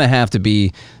 Like, it's going to have to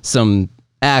be some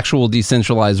actual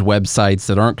decentralized websites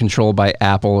that aren't controlled by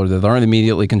Apple, or that aren't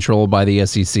immediately controlled by the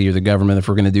SEC or the government, if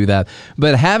we're going to do that.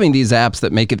 But having these apps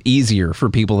that make it easier for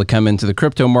people to come into the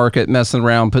crypto market, messing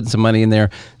around, putting some money in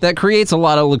there, that creates a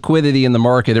lot of liquidity in the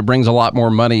market. It brings a lot more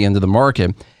money into the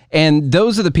market. And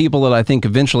those are the people that I think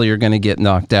eventually are going to get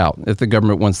knocked out if the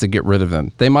government wants to get rid of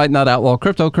them. They might not outlaw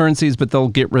cryptocurrencies, but they'll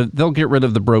get rid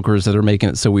of the brokers that are making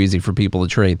it so easy for people to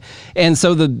trade. And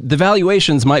so the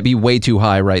valuations might be way too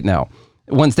high right now.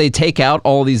 once they take out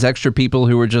all these extra people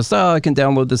who are just, I can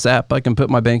download this app, I can put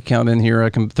my bank account in here, I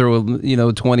can throw,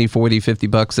 20, 40, 50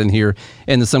 bucks in here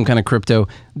into some kind of crypto,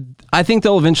 I think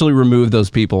they'll eventually remove those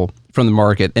people from the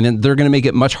market, and they're going to make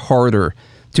it much harder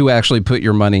to actually put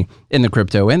your money in the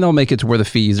crypto, and they'll make it to where the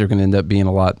fees are going to end up being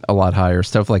a lot higher,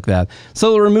 stuff like that.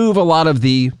 So they'll remove a lot of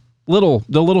the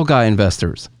little guy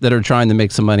investors that are trying to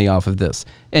make some money off of this,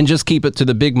 and just keep it to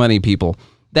the big money people.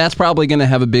 That's probably going to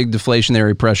have a big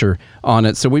deflationary pressure on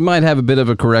it. So we might have a bit of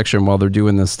a correction while they're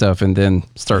doing this stuff, and then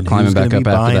start climbing back up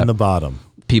after that. The bottom.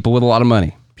 People with a lot of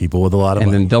money. People with a lot of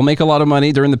money. And then they'll make a lot of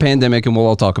money during the pandemic, and we'll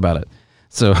all talk about it.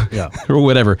 So, or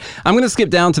whatever. I'm going to skip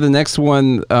down to the next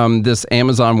one, this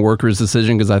Amazon workers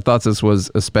decision, because I thought this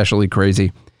was especially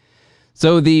crazy.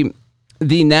 So the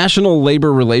National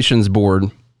Labor Relations Board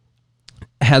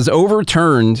has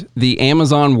overturned the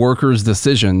Amazon workers'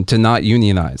 decision to not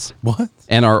unionize. What?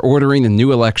 And are ordering a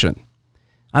new election.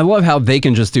 I love how they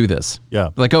can just do this. Yeah.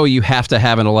 Like, you have to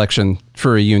have an election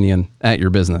for a union at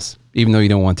your business, even though you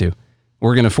don't want to.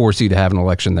 We're going to force you to have an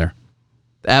election there.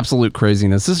 Absolute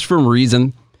craziness. This is from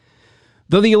Reason.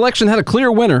 Though the election had a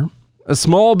clear winner, a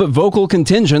small but vocal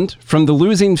contingent from the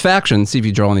losing faction, see if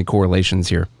you draw any correlations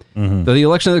here. Mm-hmm. Though the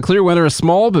election had a clear winner, a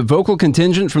small but vocal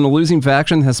contingent from the losing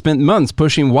faction has spent months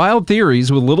pushing wild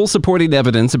theories with little supporting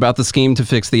evidence about the scheme to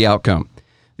fix the outcome.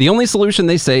 The only solution,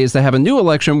 they say, is to have a new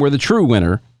election where the true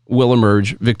winner will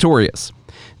emerge victorious.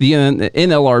 The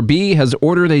NLRB has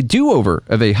ordered a do-over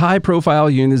of a high-profile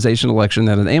unionization election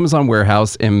at an Amazon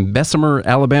warehouse in Bessemer,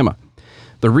 Alabama.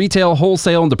 The Retail,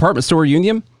 Wholesale, and Department Store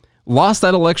Union lost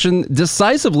that election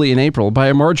decisively in April by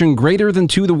a margin greater than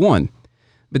 2-1.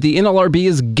 But the NLRB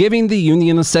is giving the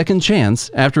union a second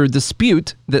chance after a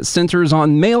dispute that centers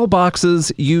on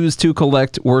mailboxes used to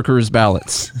collect workers'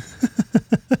 ballots.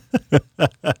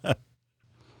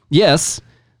 Yes,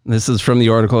 this is from the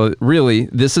article. Really,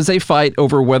 this is a fight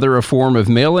over whether a form of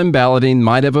mail-in balloting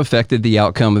might have affected the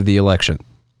outcome of the election.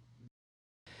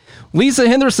 Lisa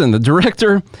Henderson, the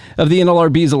director of the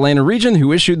NLRB's Atlanta region,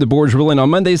 who issued the board's ruling on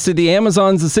Monday, said the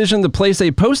Amazon's decision to place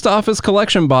a post office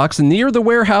collection box near the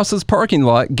warehouse's parking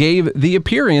lot gave the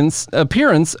appearance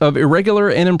of irregular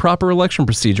and improper election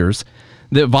procedures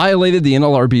that violated the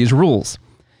NLRB's rules.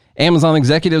 Amazon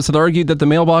executives had argued that the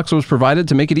mailbox was provided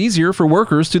to make it easier for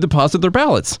workers to deposit their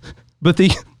ballots. But they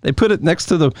put it next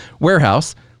to the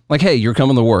warehouse, like, hey, you're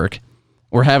coming to work.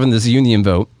 We're having this union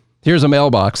vote. Here's a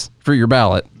mailbox for your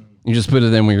ballot. You just put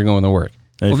it in when you're going to work.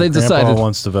 Well, they've decided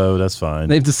wants to vote. That's fine.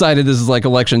 They've decided this is like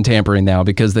election tampering now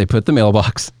because they put the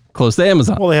mailbox close to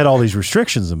Amazon. Well, they had all these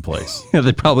restrictions in place. Yeah,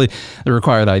 they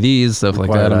required IDs, stuff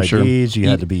like that. I'm sure. You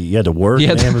had to work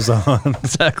at Amazon.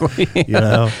 Exactly.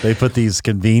 They put these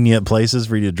convenient places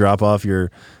for you to drop off your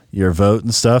vote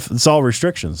and stuff. It's all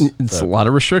restrictions. It's a lot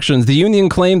of restrictions. The union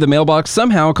claimed the mailbox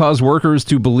somehow caused workers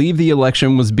to believe the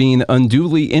election was being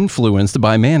unduly influenced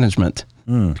by management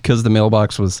because the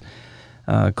mailbox was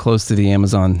close to the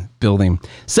Amazon building.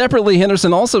 Separately,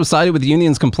 Henderson also sided with the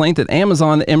union's complaint that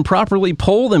Amazon improperly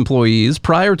polled employees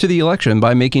prior to the election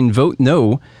by making vote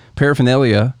no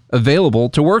paraphernalia available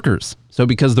to workers. So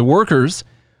because the workers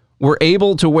were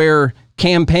able to wear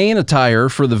campaign attire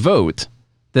for the vote,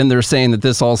 then they're saying that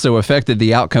this also affected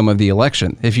the outcome of the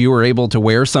election. If you were able to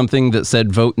wear something that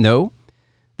said vote no,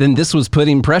 then this was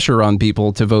putting pressure on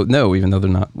people to vote no, even though they're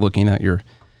not looking at your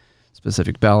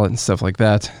specific ballot and stuff like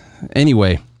that.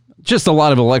 Anyway, just a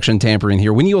lot of election tampering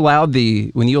here. When you allow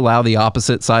the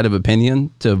opposite side of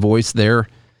opinion to voice their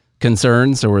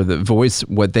concerns or voice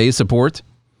what they support,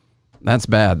 that's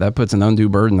bad. That puts an undue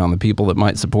burden on the people that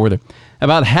might support it.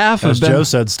 About half of them, Joe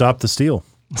said, stop the steal.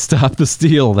 Stop the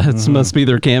steal. That must be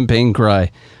their campaign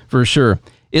cry for sure.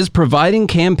 Is providing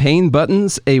campaign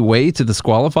buttons a way to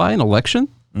disqualify an election?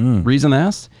 Reason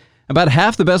asked. About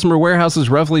half the Bessemer warehouse's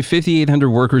roughly 5,800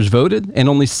 workers voted, and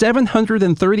only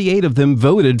 738 of them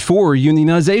voted for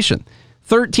unionization.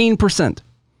 13%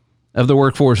 of the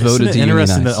workforce voted to unionize.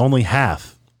 Interesting that only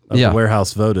half of the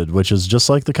warehouse voted, which is just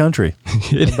like the country.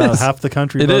 About half the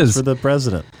country votes for the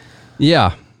president.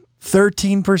 Yeah.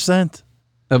 13%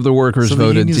 of the workers voted to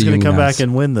unionize. So the union's going to come back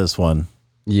and win this one.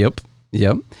 Yep.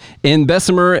 In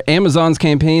Bessemer, Amazon's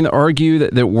campaign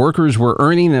argued that workers were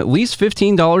earning at least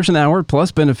 $15 an hour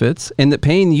plus benefits, and that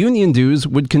paying union dues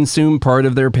would consume part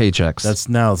of their paychecks.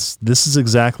 This is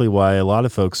exactly why a lot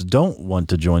of folks don't want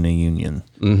to join a union.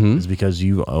 Is because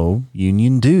you owe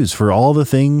union dues for all the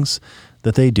things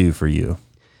that they do for you.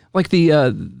 Like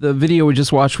the video we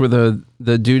just watched where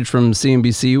the dude from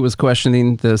CNBC was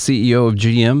questioning the CEO of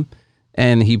GM.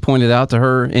 And he pointed out to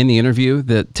her in the interview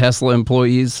that Tesla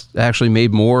employees actually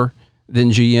made more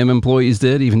than GM employees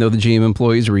did, even though the GM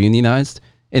employees were unionized.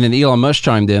 And then Elon Musk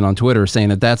chimed in on Twitter saying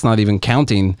that that's not even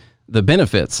counting the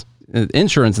benefits,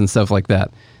 insurance and stuff like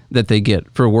that they get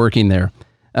for working there,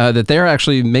 that they're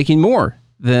actually making more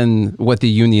than what the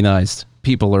unionized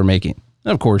people are making.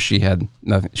 And of course, she had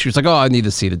nothing. She was like, "Oh, I need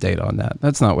to see the data on that.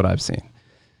 That's not what I've seen."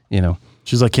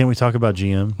 She's like, "Can't we talk about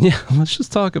GM?" Yeah, let's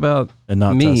just talk about and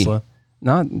not me, Tesla.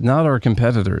 not our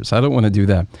competitors. I don't want to do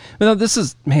that. But no, this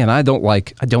is, man, I don't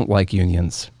like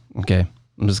unions. Okay,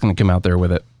 I'm just going to come out there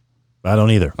with it. I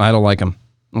don't either. I don't like them.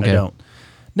 Okay. I don't.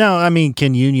 Now, I mean,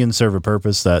 can unions serve a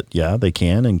purpose? That, yeah, they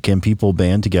can. And can people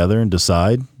band together and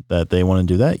decide that they want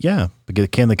to do that? Yeah.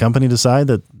 But can the company decide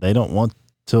that they don't want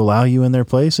to allow you in their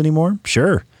place anymore?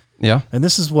 Sure. Yeah. And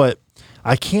this is what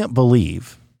I can't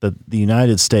believe, that the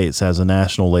United States has a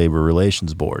National Labor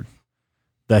Relations Board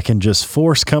that can just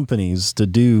force companies to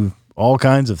do all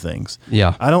kinds of things.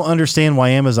 Yeah. I don't understand why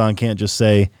Amazon can't just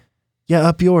say, yeah,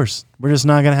 up yours. We're just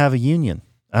not going to have a union.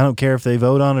 I don't care if they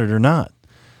vote on it or not.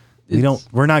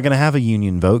 We're not going to have a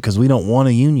union vote because we don't want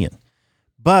a union.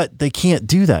 But they can't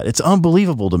do that. It's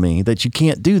unbelievable to me that you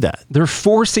can't do that. They're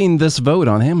forcing this vote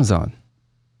on Amazon.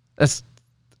 That's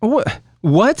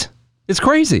what? It's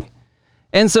crazy.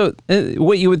 And so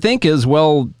what you would think is,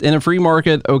 well, in a free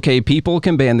market, okay, people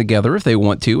can band together if they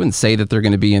want to and say that they're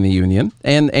going to be in a union,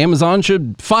 and Amazon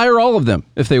should fire all of them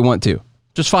if they want to.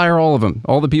 Just fire all of them,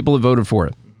 all the people that voted for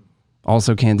it.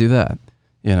 Also can't do that,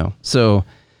 So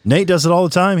Nate does it all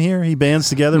the time here. He bands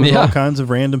together with all kinds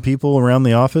of random people around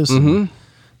the office and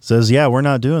says, yeah, we're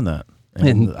not doing that.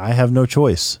 And I have no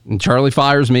choice. And Charlie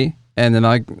fires me, and then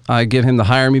I get him to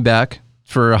hire me back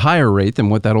for a higher rate than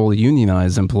what that old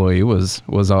unionized employee was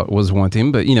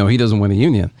wanting. But, he doesn't want a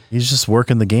union. He's just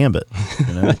working the gambit.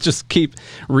 Just keep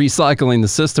recycling the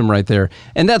system right there.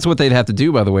 And that's what they'd have to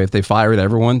do, by the way, if they fired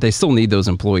everyone. They still need those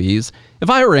employees. If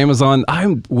I were Amazon,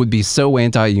 I would be so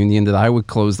anti-union that I would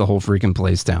close the whole freaking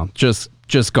place down. Just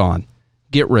gone.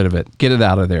 Get rid of it. Get it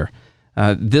out of there.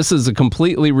 This is a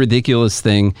completely ridiculous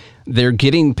thing. They're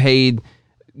getting paid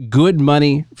good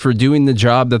money for doing the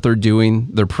job that they're doing.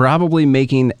 They're probably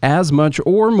making as much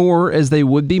or more as they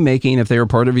would be making if they were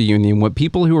part of a union. What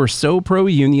people who are so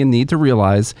pro-union need to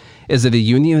realize is that a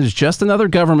union is just another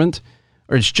government,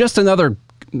 or it's just another,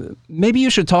 maybe you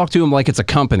should talk to them like it's a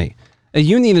company. A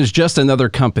union is just another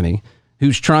company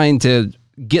who's trying to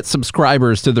get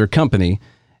subscribers to their company,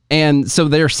 and so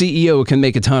their CEO can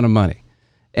make a ton of money.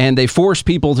 And they force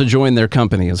people to join their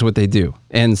company is what they do.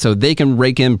 And so they can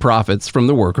rake in profits from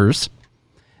the workers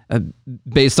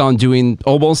based on doing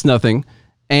almost nothing.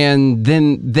 And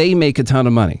then they make a ton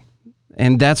of money.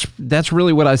 And that's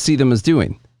really what I see them as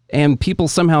doing. And people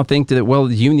somehow think that, well,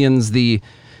 unions, the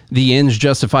ends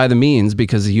justify the means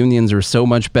because the unions are so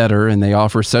much better and they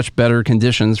offer such better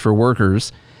conditions for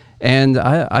workers. And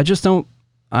I just don't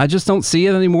see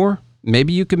it anymore.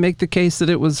 Maybe you could make the case that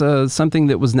it was something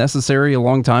that was necessary a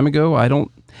long time ago. I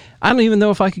don't even know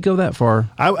if I could go that far.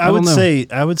 I would say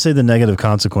the negative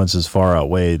consequences far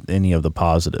outweigh any of the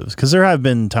positives, because there have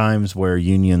been times where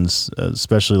unions,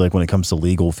 especially like when it comes to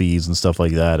legal fees and stuff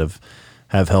like that,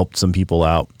 have helped some people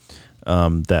out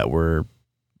that were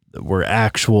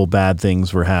actual bad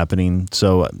things were happening.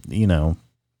 So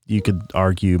you could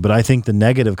argue, but I think the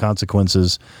negative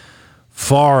consequences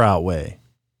far outweigh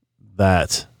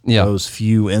that. Yeah. Those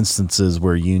few instances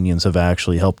where unions have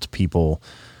actually helped people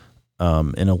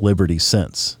in a liberty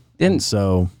sense. And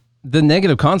so the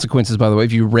negative consequences, by the way,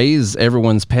 if you raise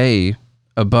everyone's pay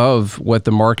above what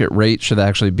the market rate should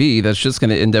actually be, that's just going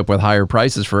to end up with higher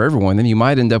prices for everyone. Then you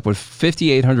might end up with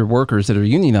 5,800 workers that are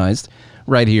unionized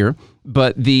right here.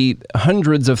 But the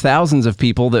hundreds of thousands of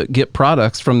people that get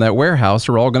products from that warehouse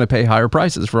are all going to pay higher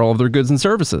prices for all of their goods and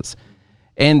services.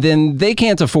 And then they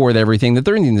can't afford everything that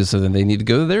they're needing, so then they need to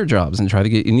go to their jobs and try to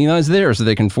get unionized there so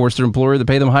they can force their employer to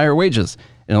pay them higher wages.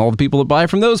 And all the people that buy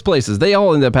from those places, they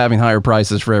all end up having higher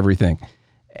prices for everything.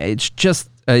 It's just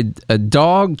a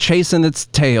dog chasing its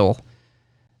tail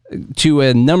to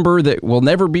a number that will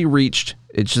never be reached.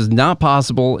 It's just not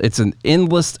possible. It's an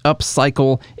endless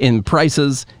upcycle in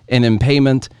prices and in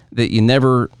payment that you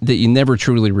never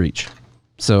truly reach.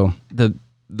 So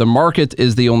the market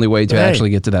is the only way to actually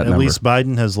get to that number. At least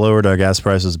Biden has lowered our gas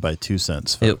prices by 2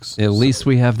 cents, folks. At least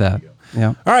we have that.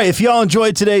 Yeah. All right. If y'all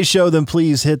enjoyed today's show, then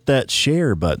please hit that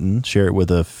share button. Share it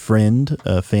with a friend,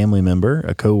 a family member,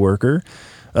 a coworker,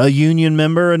 a union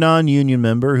member, a non-union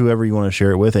member, whoever you want to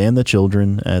share it with, and the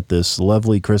children at this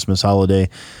lovely Christmas holiday.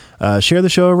 Share the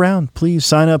show around. Please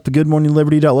sign up to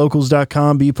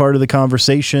goodmorningliberty.locals.com. Be part of the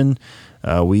conversation.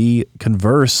 We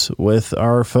converse with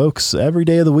our folks every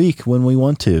day of the week when we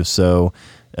want to. So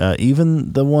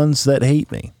even the ones that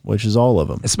hate me, which is all of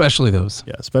them. Especially those.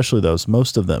 Yeah, especially those,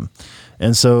 most of them.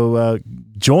 And so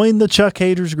join the Chuck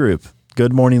Haters group,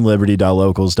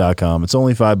 goodmorningliberty.locals.com. It's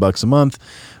only $5 a month,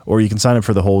 or you can sign up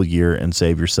for the whole year and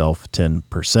save yourself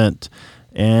 10%.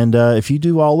 And if you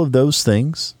do all of those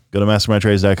things, go to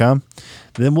mastermytrades.com.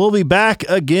 Then we'll be back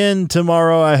again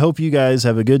tomorrow. I hope you guys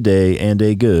have a good day and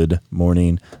a good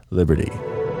morning, Liberty.